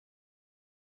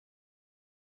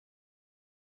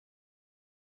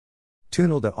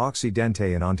Túnel de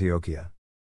Occidente in Antioquia.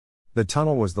 The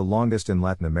tunnel was the longest in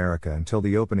Latin America until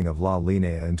the opening of La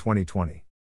Línea in 2020.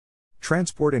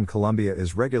 Transport in Colombia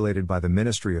is regulated by the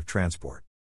Ministry of Transport.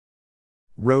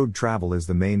 Road travel is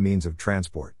the main means of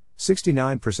transport.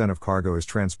 69% of cargo is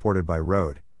transported by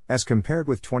road, as compared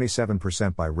with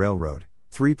 27% by railroad,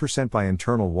 3% by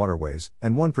internal waterways,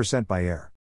 and 1% by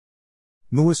air.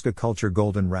 Muisca culture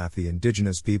golden raft. The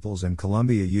indigenous peoples in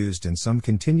Colombia used and some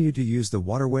continue to use the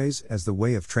waterways as the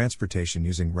way of transportation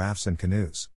using rafts and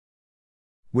canoes.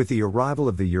 With the arrival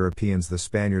of the Europeans, the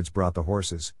Spaniards brought the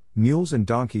horses, mules and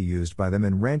donkey used by them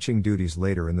in ranching duties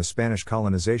later in the Spanish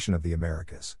colonization of the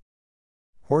Americas.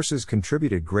 Horses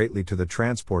contributed greatly to the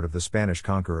transport of the Spanish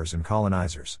conquerors and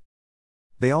colonizers.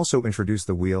 They also introduced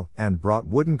the wheel and brought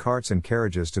wooden carts and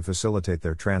carriages to facilitate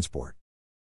their transport.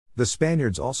 The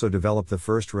Spaniards also developed the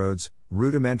first roads,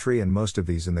 rudimentary and most of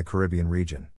these in the Caribbean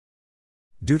region.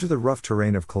 Due to the rough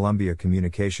terrain of Colombia,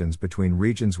 communications between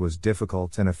regions was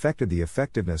difficult and affected the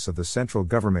effectiveness of the central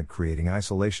government, creating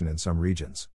isolation in some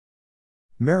regions.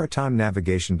 Maritime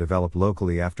navigation developed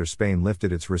locally after Spain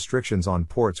lifted its restrictions on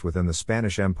ports within the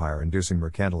Spanish Empire, inducing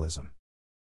mercantilism.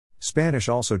 Spanish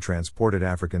also transported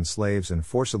African slaves and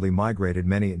forcibly migrated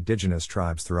many indigenous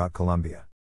tribes throughout Colombia.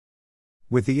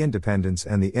 With the independence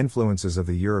and the influences of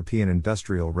the European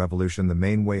Industrial Revolution, the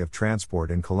main way of transport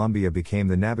in Colombia became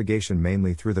the navigation,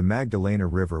 mainly through the Magdalena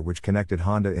River, which connected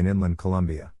Honda in inland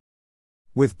Colombia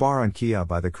with Barranquilla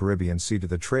by the Caribbean Sea to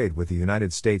the trade with the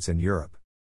United States and Europe.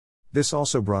 This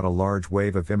also brought a large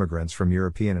wave of immigrants from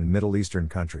European and Middle Eastern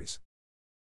countries.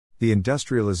 The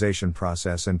industrialization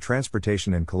process and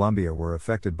transportation in Colombia were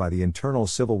affected by the internal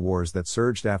civil wars that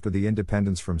surged after the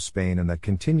independence from Spain and that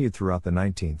continued throughout the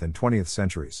 19th and 20th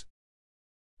centuries.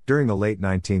 During the late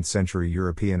 19th century,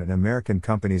 European and American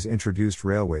companies introduced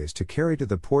railways to carry to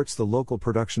the ports the local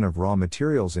production of raw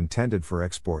materials intended for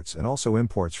exports and also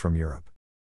imports from Europe.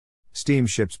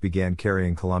 Steamships began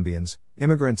carrying Colombians,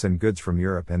 immigrants and goods from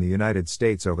Europe and the United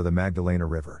States over the Magdalena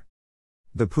River.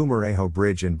 The Pumarejo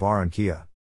Bridge in Barranquilla.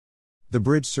 The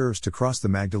bridge serves to cross the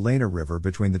Magdalena River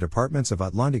between the departments of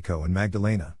Atlántico and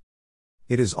Magdalena.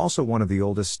 It is also one of the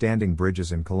oldest standing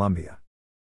bridges in Colombia.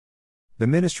 The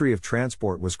Ministry of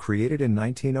Transport was created in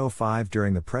 1905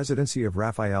 during the presidency of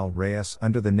Rafael Reyes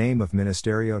under the name of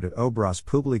Ministerio de Obras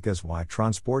Públicas y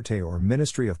Transporte, or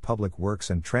Ministry of Public Works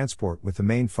and Transport, with the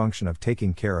main function of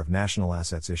taking care of national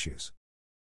assets issues,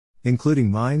 including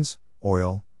mines,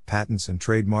 oil, patents and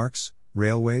trademarks,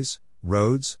 railways,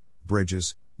 roads,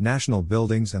 bridges, national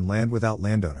buildings and land without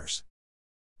landowners.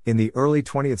 In the early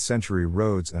 20th century,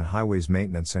 roads and highways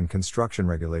maintenance and construction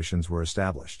regulations were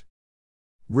established.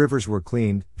 Rivers were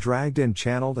cleaned, dragged and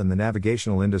channeled, and the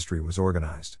navigational industry was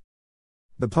organized.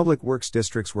 The public works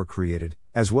districts were created,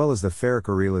 as well as the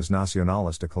Ferrocarriles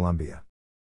Nacionales de Colombia.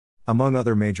 Among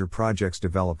other major projects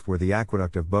developed were the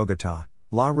Aqueduct of Bogotá,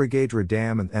 La Regueira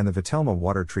Dam and the Vitelma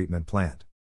Water Treatment Plant.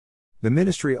 The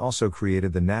ministry also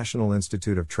created the National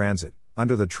Institute of Transit,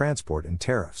 under the Transport and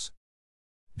Tariffs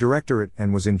Directorate,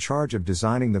 and was in charge of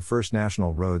designing the first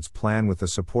national roads plan with the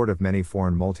support of many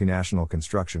foreign multinational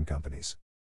construction companies.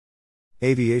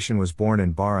 Aviation was born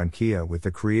in Barranquilla with the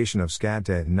creation of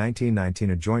SCADTA in 1919,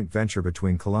 a joint venture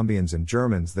between Colombians and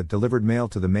Germans that delivered mail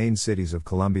to the main cities of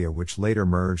Colombia, which later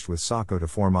merged with SACO to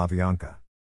form Avianca.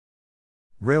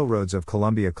 Railroads of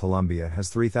Colombia. Colombia has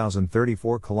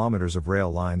 3,034 kilometers of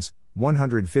rail lines,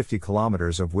 150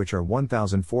 kilometers of which are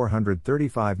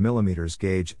 1,435 mm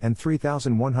gauge and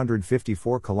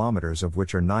 3,154 kilometers of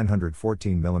which are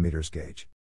 914 mm gauge.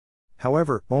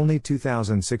 However, only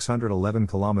 2,611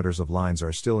 kilometers of lines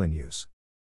are still in use.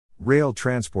 Rail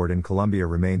transport in Colombia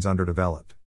remains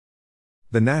underdeveloped.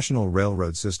 The national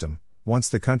railroad system, once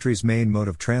the country's main mode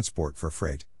of transport for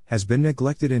freight, has been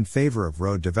neglected in favor of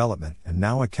road development and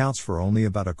now accounts for only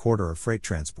about a quarter of freight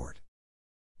transport.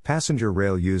 Passenger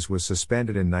rail use was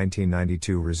suspended in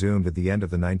 1992, resumed at the end of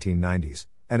the 1990s,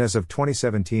 and as of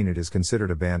 2017 it is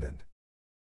considered abandoned.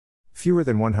 Fewer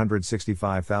than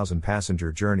 165,000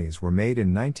 passenger journeys were made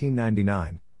in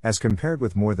 1999, as compared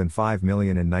with more than 5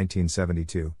 million in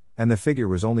 1972, and the figure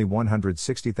was only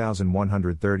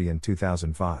 160,130 in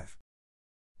 2005.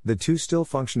 The two still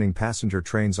functioning passenger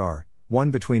trains are, one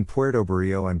between Puerto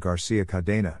Berrío and García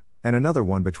Cadena, and another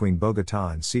one between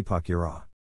Bogotá and Zipaquirá.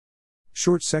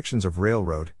 Short sections of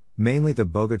railroad, mainly the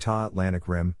Bogotá Atlantic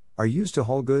Rim, are used to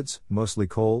haul goods, mostly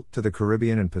coal, to the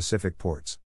Caribbean and Pacific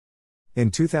ports. In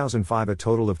 2005, a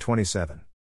total of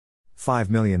 27.5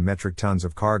 million metric tons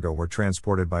of cargo were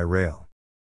transported by rail.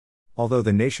 Although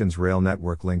the nation's rail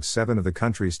network links 7 of the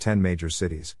country's 10 major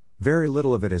cities, Very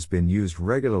little of it has been used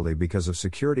regularly because of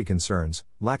security concerns,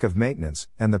 lack of maintenance,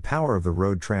 and the power of the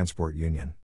Road Transport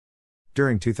Union.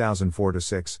 During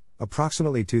 2004-06,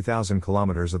 approximately 2,000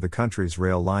 kilometers of the country's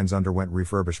rail lines underwent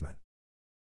refurbishment.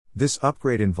 This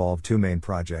upgrade involved two main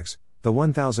projects: the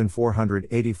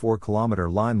 1,484-kilometer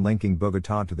line linking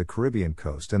Bogotá to the Caribbean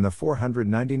coast and the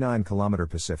 499-kilometer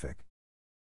Pacific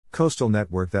coastal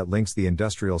network that links the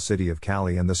industrial city of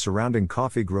Cali and the surrounding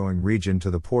coffee-growing region to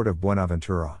the port of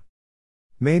Buenaventura.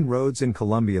 Main roads in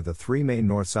Colombia: the three main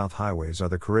north-south highways are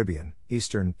the Caribbean,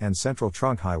 Eastern, and Central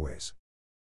Trunk highways.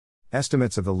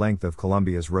 Estimates of the length of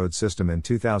Colombia's road system in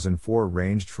 2004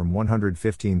 ranged from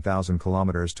 115,000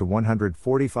 kilometers to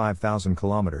 145,000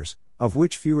 kilometers, of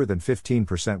which fewer than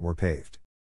 15% were paved.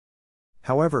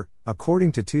 However,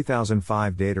 according to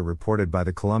 2005 data reported by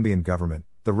the Colombian government,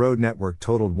 the road network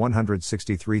totaled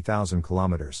 163,000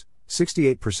 kilometers,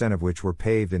 68% of which were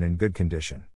paved and in good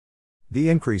condition. The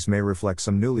increase may reflect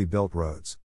some newly built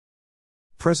roads.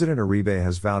 President Uribe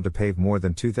has vowed to pave more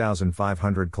than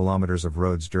 2,500 kilometers of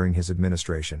roads during his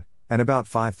administration, and about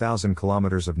 5,000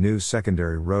 kilometers of new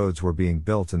secondary roads were being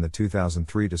built in the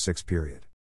 2003-06 period.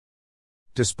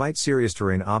 Despite serious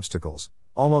terrain obstacles,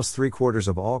 almost three-quarters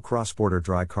of all cross-border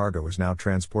dry cargo is now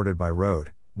transported by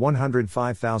road,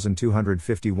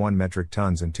 105,251 metric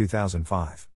tons in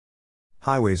 2005.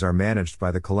 Highways are managed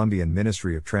by the Colombian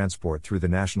Ministry of Transport through the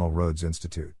National Roads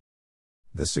Institute.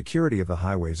 The security of the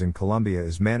highways in Colombia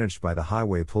is managed by the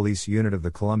Highway Police Unit of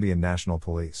the Colombian National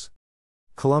Police.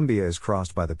 Colombia is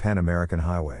crossed by the Pan American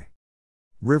Highway.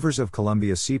 Rivers of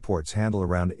Colombia's seaports handle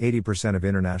around 80% of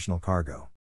international cargo.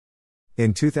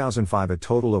 In 2005, a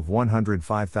total of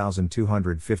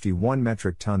 105,251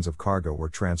 metric tons of cargo were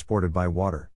transported by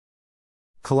water.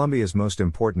 Colombia's most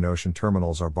important ocean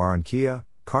terminals are Barranquilla,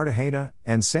 Cartagena,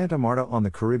 and Santa Marta on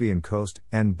the Caribbean coast,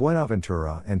 and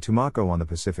Buenaventura and Tumaco on the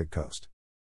Pacific coast.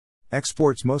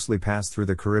 Exports mostly pass through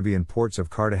the Caribbean ports of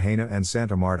Cartagena and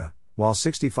Santa Marta, while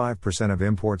 65% of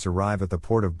imports arrive at the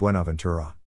port of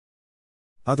Buenaventura.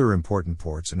 Other important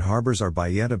ports and harbors are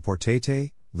Bahía de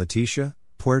Portete, Leticia,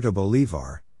 Puerto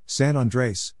Bolívar, San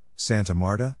Andrés, Santa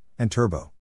Marta, and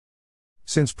Turbo.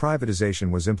 Since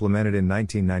privatization was implemented in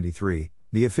 1993,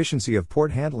 the efficiency of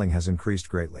port handling has increased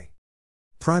greatly.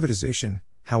 Privatization,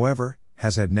 however,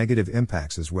 has had negative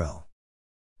impacts as well.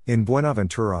 In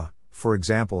Buenaventura, for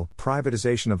example,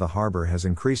 privatization of the harbor has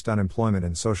increased unemployment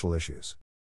and social issues.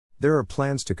 There are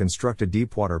plans to construct a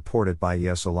deepwater port at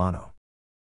Bahía Solano.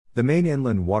 The main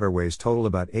inland waterways total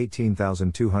about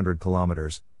 18,200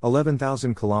 kilometers,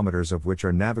 11,000 kilometers of which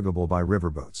are navigable by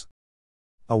riverboats.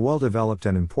 A well-developed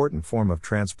and important form of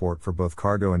transport for both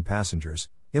cargo and passengers,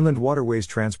 inland waterways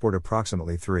transport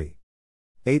approximately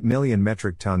 3.8 million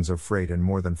metric tons of freight and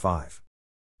more than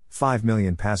 5.5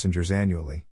 million passengers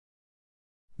annually.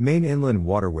 Main inland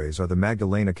waterways are the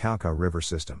Magdalena-Cauca River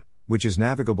system, which is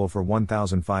navigable for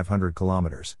 1,500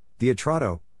 kilometers, the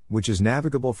Atrato, which is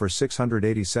navigable for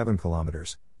 687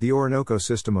 kilometers, the Orinoco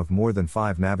system of more than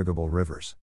 5 navigable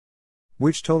rivers,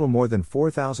 which total more than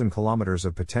 4,000 kilometers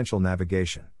of potential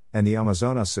navigation, and the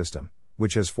Amazonas system,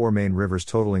 which has 4 main rivers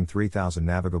totaling 3,000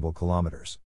 navigable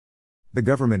kilometers. The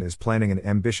government is planning an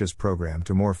ambitious program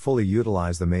to more fully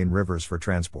utilize the main rivers for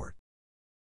transport.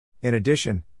 In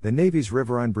addition, the Navy's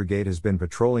Riverine Brigade has been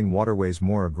patrolling waterways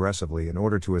more aggressively in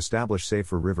order to establish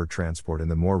safer river transport in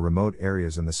the more remote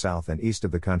areas in the south and east of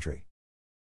the country.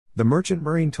 The Merchant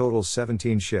Marine totals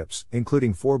 17 ships,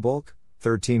 including 4 bulk,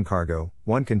 13 cargo,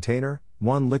 1 container,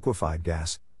 1 liquefied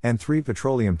gas, and 3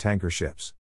 petroleum tanker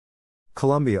ships.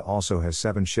 Colombia also has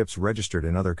 7 ships registered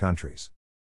in other countries.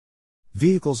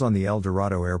 Vehicles on the El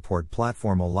Dorado Airport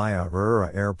platform. Olaya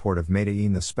Herrera Airport of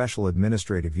Medellín. The Special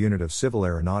Administrative Unit of Civil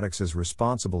Aeronautics is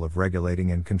responsible of regulating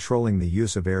and controlling the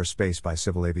use of airspace by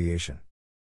civil aviation.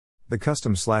 The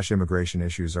customs/immigration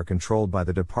issues are controlled by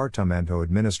the Departamento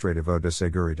Administrativo de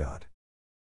Seguridad.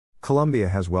 Colombia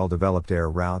has well-developed air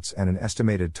routes and an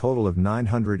estimated total of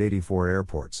 984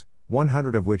 airports,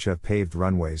 100 of which have paved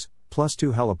runways, plus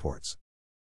 2 heliports.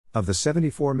 Of the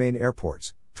 74 main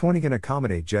airports, 20 can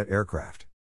accommodate jet aircraft.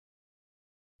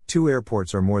 2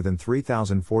 airports are more than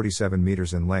 3,047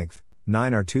 meters in length,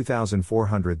 9 are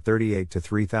 2,438 to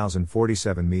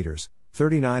 3,047 meters,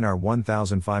 39 are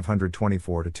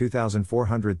 1,524 to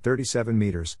 2,437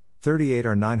 meters, 38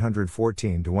 are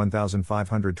 914 to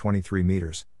 1,523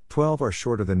 meters, 12 are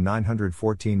shorter than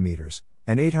 914 meters,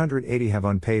 and 880 have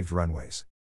unpaved runways.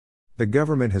 The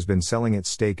government has been selling its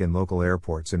stake in local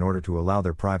airports in order to allow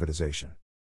their privatization.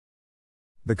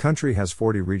 The country has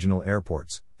 40 regional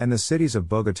airports, and the cities of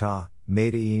Bogotá,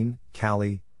 Medellín,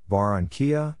 Cali,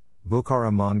 Barranquilla,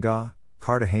 Bucaramanga,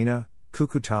 Cartagena,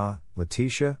 Cúcuta,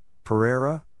 Leticia,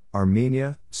 Pereira,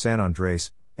 Armenia, San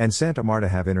Andres, and Santa Marta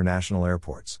have international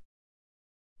airports.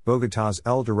 Bogotá's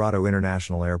El Dorado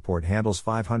International Airport handles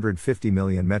 550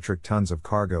 million metric tons of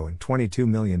cargo and 22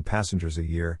 million passengers a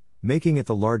year, making it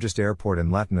the largest airport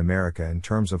in Latin America in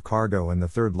terms of cargo and the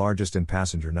third largest in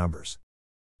passenger numbers.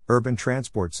 Urban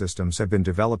transport systems have been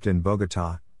developed in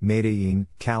Bogotá, Medellín,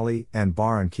 Cali, and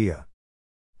Barranquilla.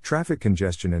 Traffic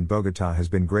congestion in Bogotá has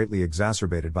been greatly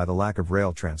exacerbated by the lack of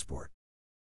rail transport.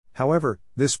 However,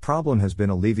 this problem has been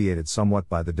alleviated somewhat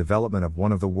by the development of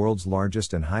one of the world's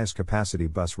largest and highest capacity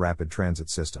bus rapid transit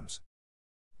systems,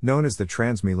 known as the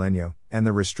Transmilenio, and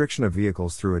the restriction of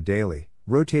vehicles through a daily,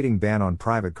 rotating ban on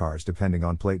private cars depending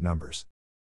on plate numbers.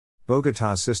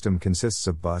 Bogotá's system consists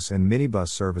of bus and minibus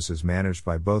services managed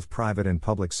by both private and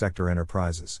public sector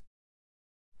enterprises.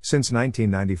 Since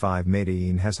 1995,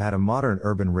 Medellín has had a modern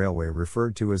urban railway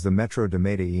referred to as the Metro de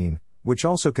Medellín, which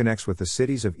also connects with the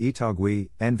cities of Itagüí,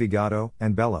 Envigado,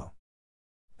 and Bello.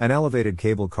 An elevated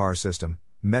cable car system,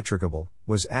 Metrocable,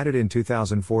 was added in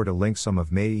 2004 to link some of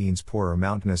Medellín's poorer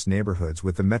mountainous neighborhoods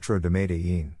with the Metro de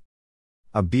Medellín.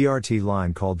 A BRT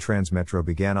line called Transmetro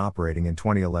began operating in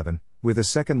 2011, with a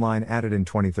second line added in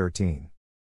 2013.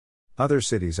 Other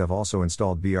cities have also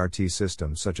installed BRT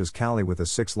systems such as Cali with a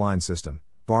 6-line system,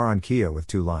 Barranquilla with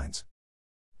 2 lines,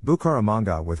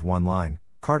 Bucaramanga with 1 line,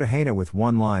 Cartagena with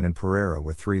 1 line and Pereira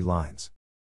with 3 lines.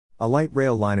 A light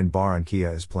rail line in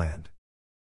Barranquilla is planned.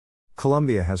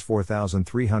 Colombia has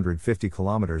 4,350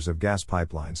 kilometers of gas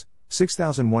pipelines,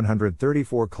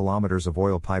 6,134 kilometers of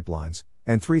oil pipelines,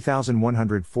 and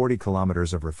 3,140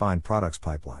 kilometers of refined products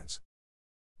pipelines.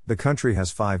 The country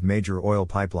has 5 major oil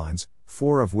pipelines,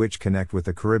 4 of which connect with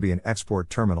the Caribbean export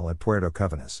terminal at Puerto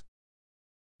Cabezas.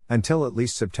 Until at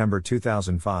least September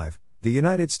 2005, the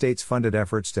United States funded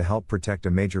efforts to help protect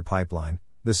a major pipeline,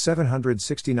 the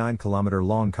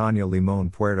 769-kilometer-long Caño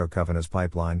Limón-Puerto Cabezas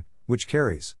pipeline, which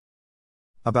carries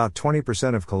about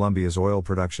 20% of Colombia's oil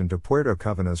production to Puerto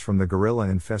Cabezas from the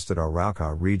guerrilla-infested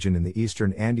Arauca region in the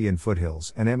eastern Andean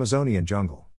foothills and Amazonian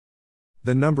jungle.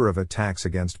 The number of attacks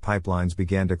against pipelines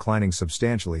began declining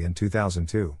substantially in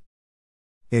 2002.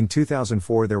 In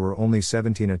 2004 there were only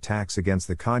 17 attacks against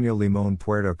the Caño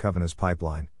Limón-Puerto Cabezas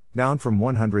pipeline, down from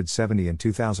 170 in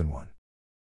 2001.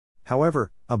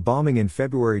 However, a bombing in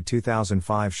February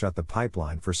 2005 shut the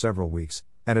pipeline for several weeks,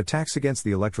 and attacks against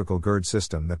the electrical gird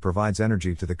system that provides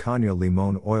energy to the Caño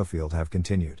Limón oilfield have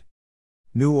continued.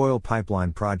 New oil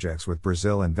pipeline projects with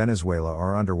Brazil and Venezuela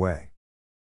are underway.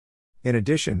 In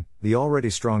addition, the already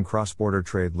strong cross-border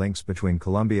trade links between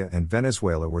Colombia and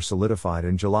Venezuela were solidified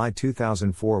in July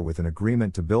 2004 with an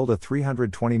agreement to build a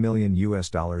 $320 million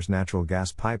natural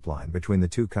gas pipeline between the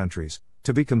two countries,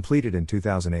 to be completed in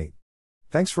 2008.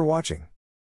 Thanks for watching.